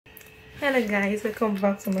Hello guys, welcome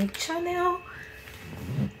back to my channel.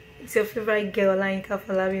 It's your favorite girl Lainka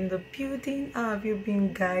Falabi in the building. How have you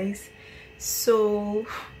been, guys? So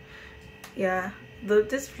yeah,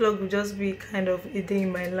 this vlog will just be kind of a day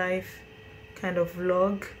in my life kind of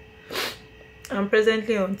vlog. I'm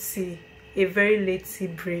presently on tea, a very late tea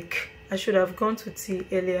break. I should have gone to tea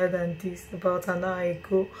earlier than this, about an hour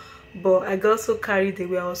ago, but I got so carried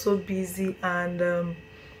away. I was so busy, and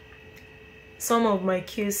some of my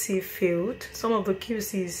QC failed. Some of the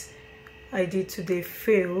QCs I did today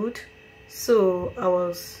failed, so I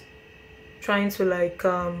was trying to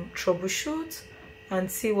troubleshoot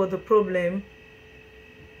and see what the problem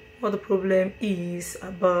is.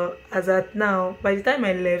 But as at now, by the time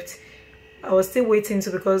I left, I was still waiting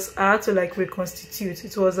because I had to reconstitute.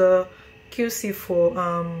 It was a QC for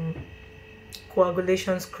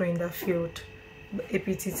coagulation screen that failed,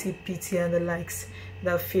 APTT, PT and the likes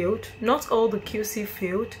that failed. Not all the QC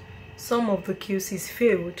failed, some of the QCs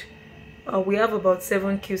failed. We have about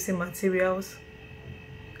 7 QC materials,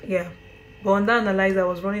 yeah, but on that analyzer I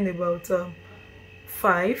was running about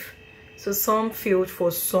 5, so some failed for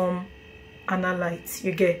some analytes.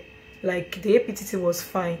 You get, like the APTT was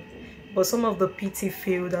fine, but some of the PT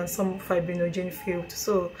failed and some fibrinogen failed.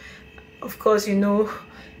 So of course, you know,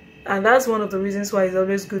 and that's one of the reasons why it's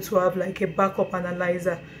always good to have like a backup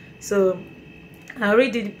analyzer. So I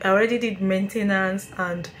already did maintenance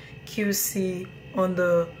and QC on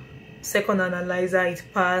the second analyzer. It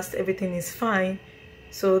passed, everything is fine.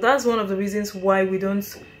 So that's one of the reasons why we don't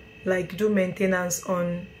do maintenance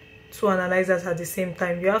on 2 analyzers at the same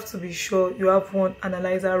time. You have to be sure you have one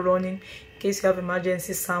analyzer running in case you have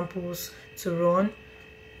emergency samples to run.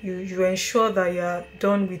 You ensure that you are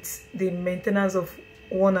done with the maintenance of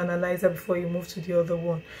one analyzer before you move to the other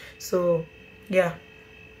one. So yeah.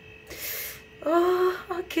 Oh,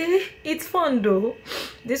 okay, it's fun though.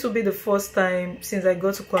 This will be the first time since I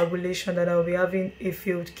got to coagulation that I'll be having a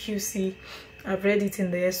failed QC. I've read it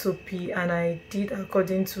in the SOP and I did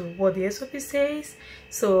according to what the SOP says.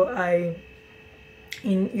 So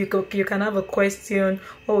you can have a question,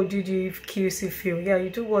 what would you do if QC fail? Yeah,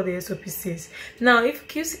 you do what the SOP says. Now if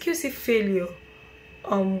QC failure,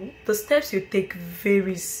 the steps you take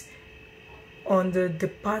varies on the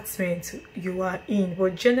department you are in,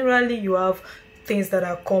 but generally you have things that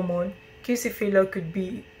are common. QC failure could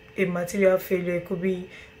be a material failure, it could be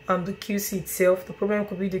the QC itself. The problem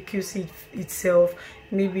could be the QC itself.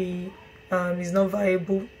 Maybe it's not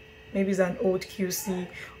viable, maybe it's an old QC,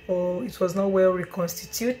 or it was not well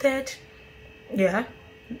reconstituted. Yeah,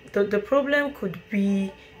 the problem could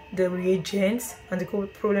be the reagents, and the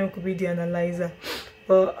problem could be the analyzer.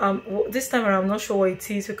 But this time around I'm not sure what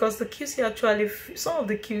it is, because the QC actually, some of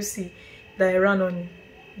the QC that I ran on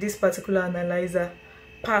this particular analyzer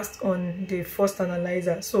passed on the first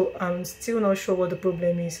analyzer. So I'm still not sure what the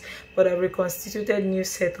problem is, but I reconstituted new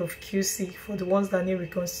set of QC for the ones that need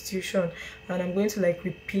reconstitution, and I'm going to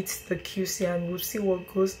repeat the QC and we'll see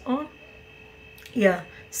what goes on. Yeah,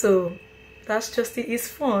 so that's just it. It's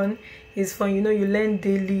fun, you know, you learn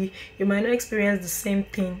daily. You might not experience the same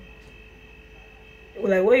thing,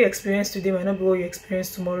 like what you experience today might not be what you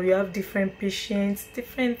experience tomorrow. You have different patients,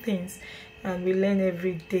 different things, and we learn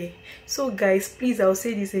every day. So guys, please, I'll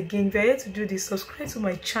say this again, if you're here to do this, subscribe to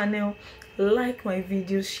my channel, like my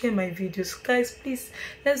videos, share my videos. Guys, please,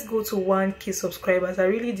 let's go to 1K subscribers. I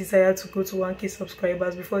really desire to go to 1K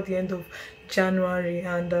subscribers before the end of January,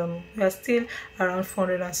 and we are still around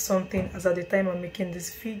 400 and something as at the time I'm making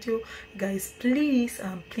this video. Guys, please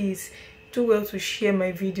and please do well to share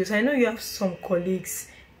my videos. I know you have some colleagues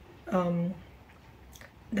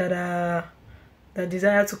that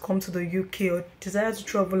desire to come to the UK or desire to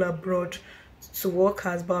travel abroad to work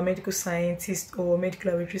as biomedical scientists or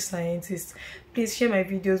medical laboratory scientists. Please share my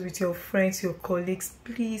videos with your friends, your colleagues.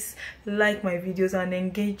 Please like my videos and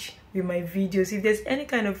engage with my videos. If there's any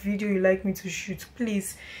kind of video you like me to shoot,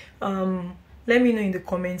 please let me know in the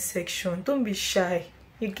comment section. Don't be shy.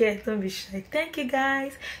 Don't be shy. Thank you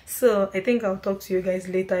guys. So I think I'll talk to you guys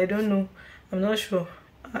later. I don't know, I'm not sure.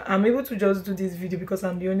 I'm able to just do this video because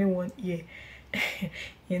I'm the only one here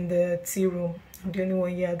in the tea room. I'm the only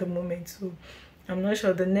one here at the moment, so I'm not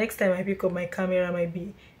sure. The next time I pick up my camera might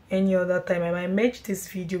be any other time. I might merge this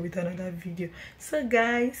video with another video. So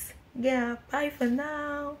guys, yeah, bye for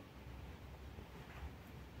now.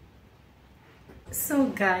 So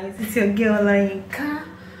guys, it's your girl Lainka.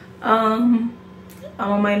 I'm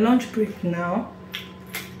on my lunch break now.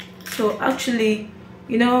 So actually,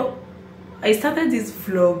 you know, I started this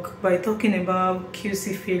vlog by talking about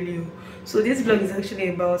QC failure. So this vlog is actually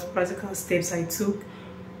about practical steps I took.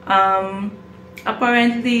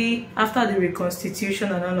 apparently after the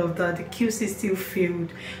reconstitution and all of that, the QC still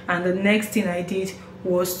failed, and the next thing I did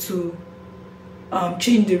was to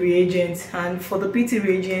change the reagent. And for the PT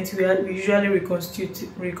reagent, we usually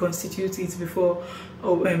reconstitute it before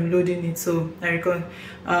loading it. So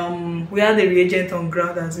we had the reagent on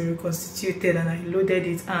ground as we reconstituted, and I loaded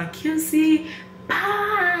it, and QC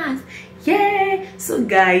passed. Yeah. So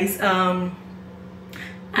guys,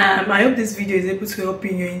 I hope this video is able to help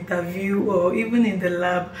you in your interview or even in the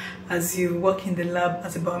lab as you work in the lab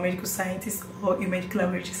as a biomedical scientist or a medical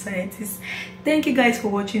laboratory scientist. Thank you guys for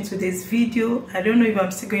watching today's video. I don't know if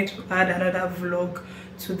I'm still going to add another vlog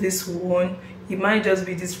to this one. It might just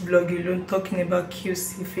be this vlog alone talking about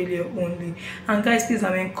QC failure only. And guys, please,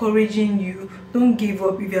 I'm encouraging you, don't give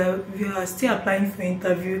up. If you are still applying for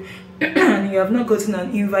interview and you have not gotten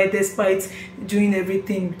an invite despite doing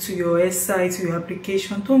everything to your SI, to your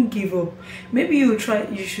application, don't give up. Maybe you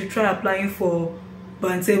should try applying for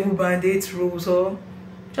band 7, band 8 roles, or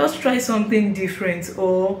just try something different,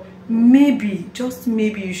 or maybe, just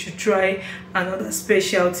maybe, you should try another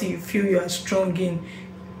specialty you feel you are strong in.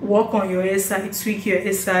 Work on your SI, tweak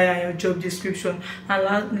your SI and your job description,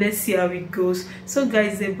 and let's see how it goes. So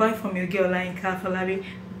guys, bye from your girl Line Kafalabi.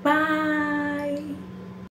 Bye.